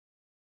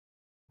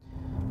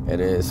It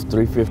is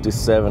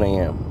 3:57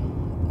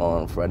 a.m.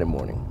 on Friday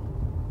morning.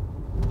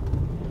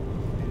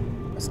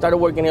 I started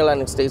working here in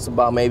Atlantic States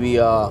about maybe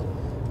a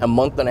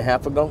month and a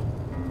half ago.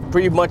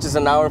 Pretty much it's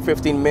an hour and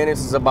 15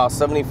 minutes. It's about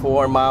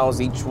 74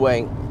 miles each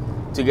way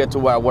to get to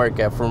where I work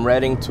at, from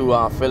Reading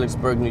to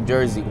Phillipsburg, New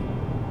Jersey.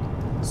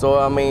 So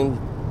I mean,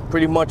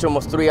 pretty much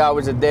almost 3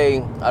 hours a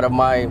day out of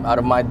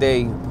my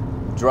day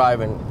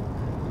driving.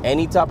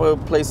 Any type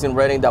of place in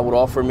Reading that would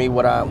offer me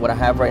what I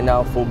have right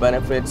now, full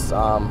benefits,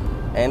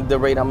 and the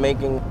rate I'm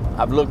making,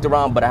 I've looked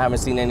around, but I haven't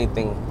seen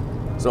anything.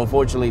 So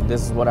unfortunately,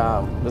 this is what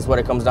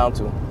it comes down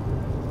to,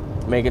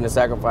 making the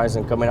sacrifice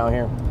and coming out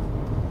here.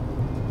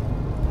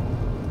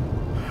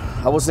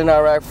 I was in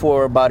Iraq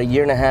for about a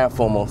year and a half,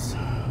 almost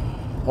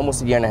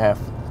a year and a half.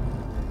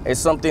 It's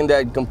something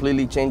that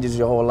completely changes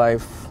your whole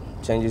life,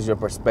 changes your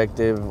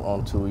perspective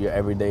onto your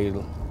everyday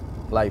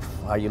life,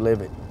 how you live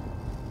it.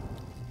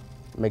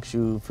 Makes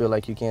you feel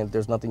like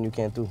there's nothing you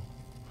can't do.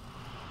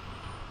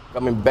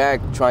 Coming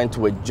back, trying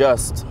to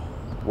adjust,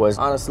 was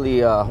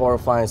honestly a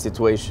horrifying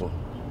situation.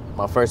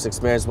 My first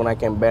experience when I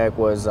came back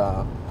was,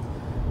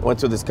 went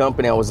to this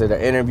company, I was at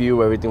an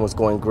interview, everything was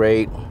going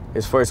great.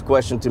 His first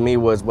question to me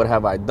was, what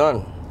have I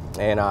done?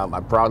 And I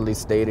proudly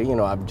stated,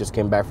 I just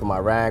came back from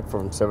Iraq,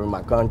 from serving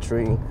my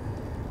country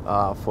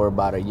for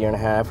about a year and a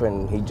half,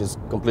 and he just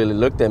completely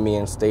looked at me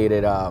and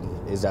stated,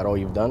 is that all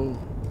you've done?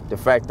 The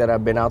fact that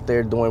I've been out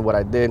there doing what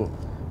I did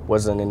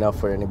wasn't enough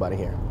for anybody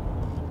here.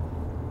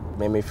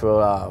 Made me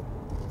feel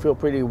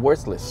pretty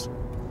worthless.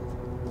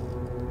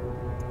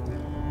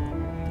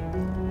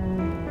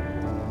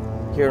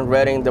 Here in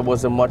Reading, there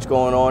wasn't much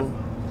going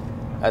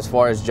on as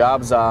far as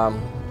jobs.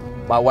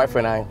 My wife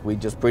and I, we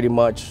just pretty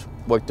much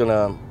worked on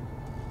a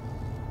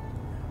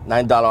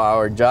 $9 an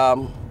hour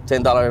job,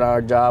 $10 an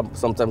hour job,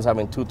 sometimes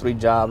having 2-3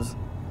 jobs.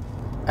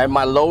 At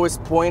my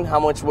lowest point, how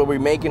much were we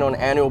making on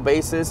an annual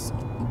basis?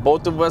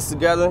 Both of us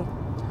together,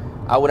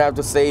 I would have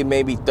to say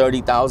maybe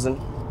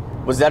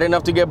 $30,000. Was that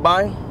enough to get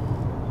by?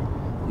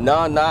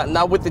 No,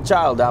 not with the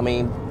child. I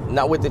mean,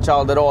 not with the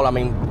child at all. I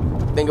mean,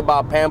 think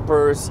about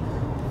Pampers,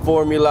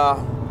 formula,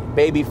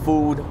 baby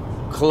food,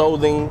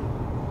 clothing.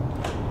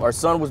 Our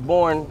son was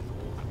born.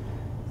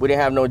 We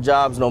didn't have no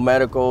jobs, no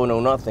medical, no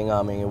nothing.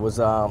 I mean, it was.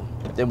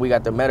 Then we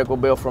got the medical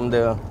bill from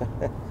the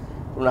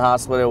from the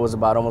hospital. It was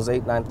about almost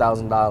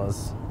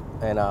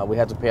 $9,000, and we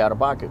had to pay out of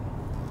pocket.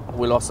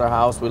 We lost our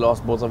house. We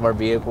lost both of our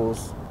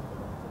vehicles.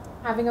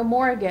 Having a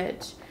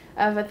mortgage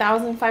of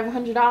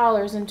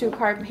 $1,500 and 2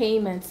 car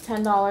payments,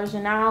 $10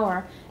 an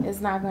hour is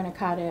not going to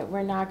cut it.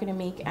 We're not going to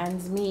make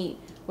ends meet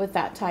with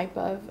that type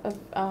of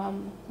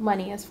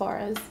money as far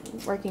as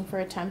working for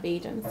a temp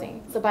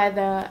agency. So by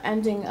the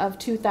ending of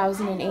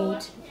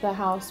 2008, the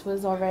house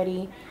was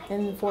already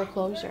in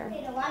foreclosure.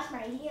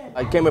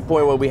 I came to a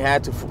point where we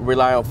had to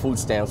rely on food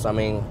stamps. I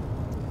mean,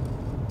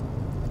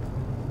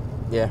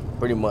 yeah,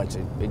 pretty much.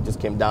 It just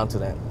came down to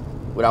that.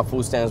 Without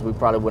food stamps, we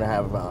probably wouldn't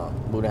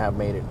have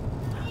made it.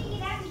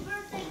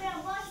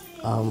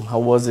 How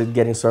was it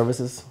getting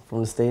services from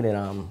the state? And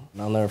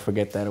I'll never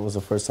forget that. It was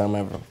the first time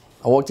ever.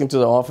 I walked into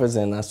the office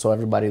and I saw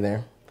everybody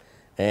there.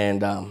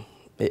 And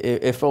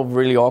it felt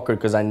really awkward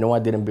because I know I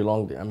didn't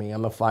belong there. I mean,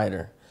 I'm a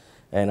fighter.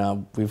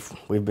 And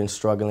we've been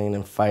struggling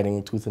and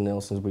fighting tooth and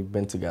nail since we've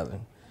been together.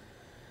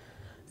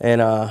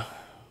 And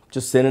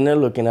just sitting there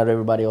looking at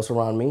everybody else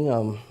around me,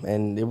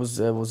 and it was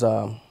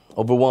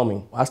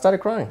overwhelming. I started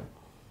crying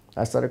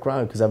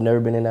because I've never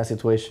been in that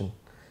situation.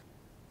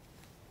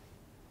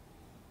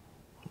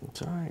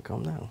 It's all right,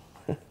 calm down.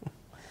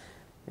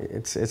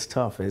 It's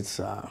tough. It's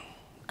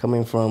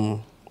coming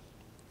from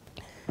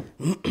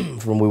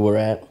where we were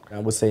at. I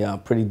would say a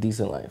pretty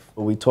decent life.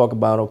 We talk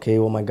about, okay,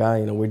 oh my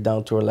God, we're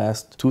down to our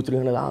last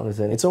 $200-300,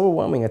 and it's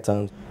overwhelming at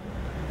times.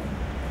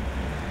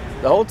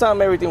 The whole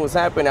time everything was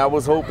happening, I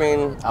was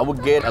hoping I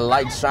would get a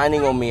light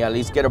shining on me, at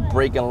least get a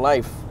break in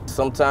life.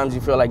 Sometimes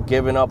you feel like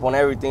giving up on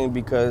everything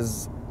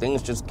because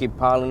things just keep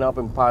piling up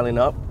and piling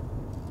up.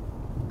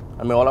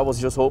 I mean, all I was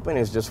just hoping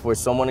is just for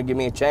someone to give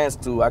me a chance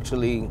to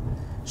actually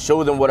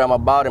show them what I'm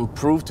about and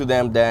prove to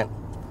them that,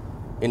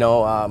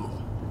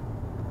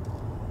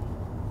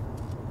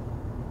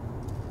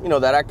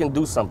 that I can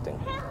do something.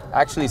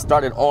 I actually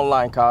started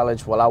online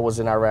college while I was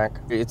in Iraq.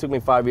 It took me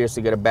 5 years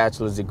to get a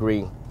bachelor's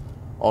degree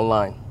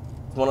online.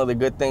 One of the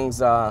good things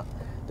the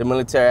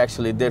military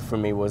actually did for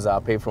me was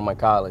pay for my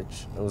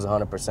college. It was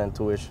 100%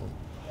 tuition.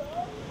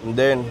 And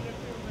then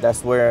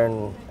that's where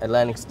in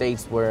Atlantic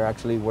States, where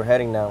we're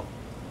heading now,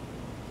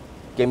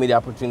 gave me the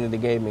opportunity. They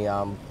gave me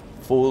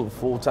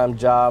full-time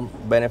job,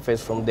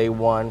 benefits from day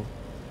one,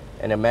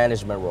 and a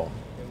management role,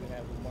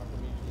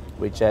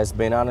 which has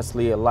been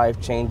honestly a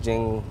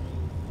life-changing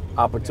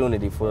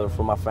opportunity for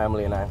my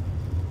family and I.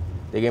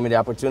 They gave me the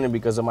opportunity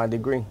because of my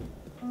degree.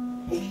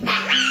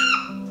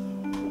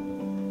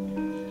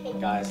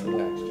 Guys,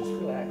 relax, just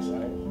relax, all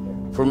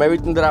right? From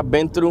everything that I've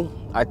been through,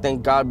 I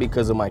thank God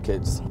because of my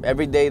kids.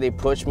 Every day they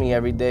push me,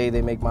 every day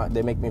they make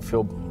me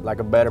feel like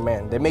a better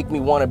man. They make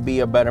me want to be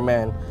a better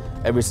man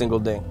every single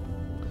day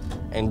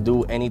and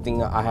do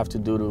anything I have to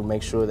do to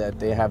make sure that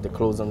they have the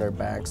clothes on their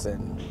backs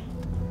and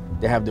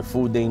they have the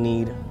food they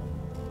need.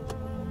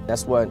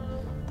 That's what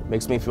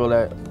makes me feel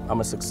that I'm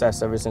a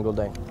success every single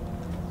day.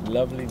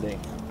 Lovely day.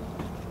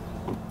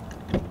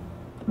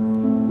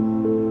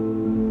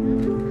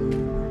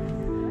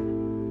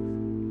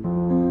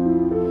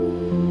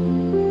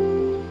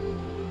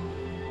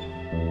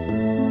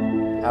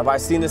 Have I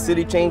seen the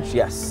city change?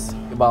 Yes.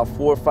 About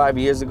 4 or 5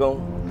 years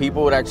ago,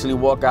 people would actually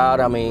walk out,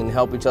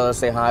 help each other,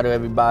 say hi to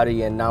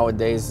everybody, and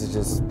nowadays it's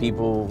just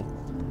people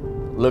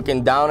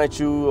looking down at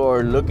you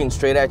or looking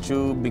straight at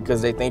you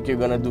because they think you're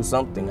gonna do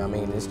something.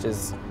 It's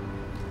just,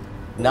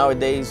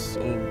 nowadays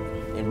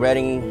in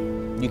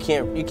Redding, you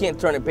can't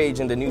turn a page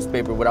in the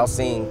newspaper without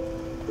seeing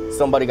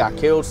somebody got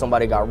killed,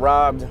 somebody got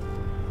robbed,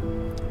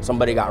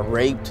 somebody got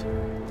raped.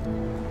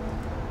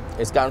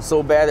 It's gotten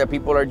so bad that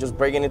people are just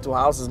breaking into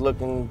houses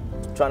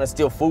trying to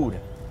steal food.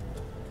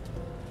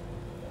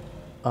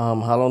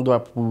 How long do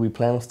we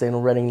plan on staying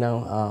in Redding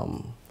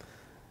now?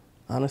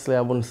 Honestly,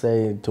 I wouldn't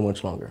say too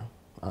much longer,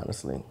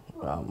 honestly.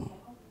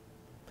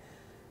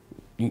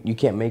 You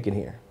can't make it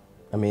here.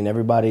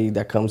 Everybody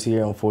that comes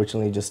here,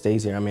 unfortunately, just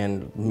stays here.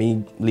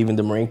 Me leaving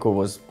the Marine Corps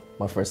was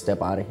my first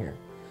step out of here.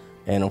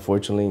 And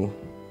unfortunately,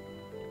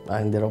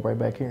 I ended up right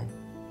back here.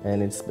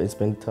 And it's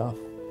been tough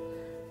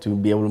to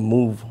be able to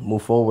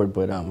move forward,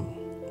 but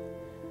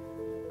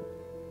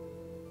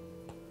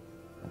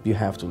you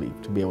have to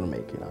leave to be able to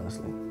make it,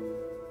 honestly.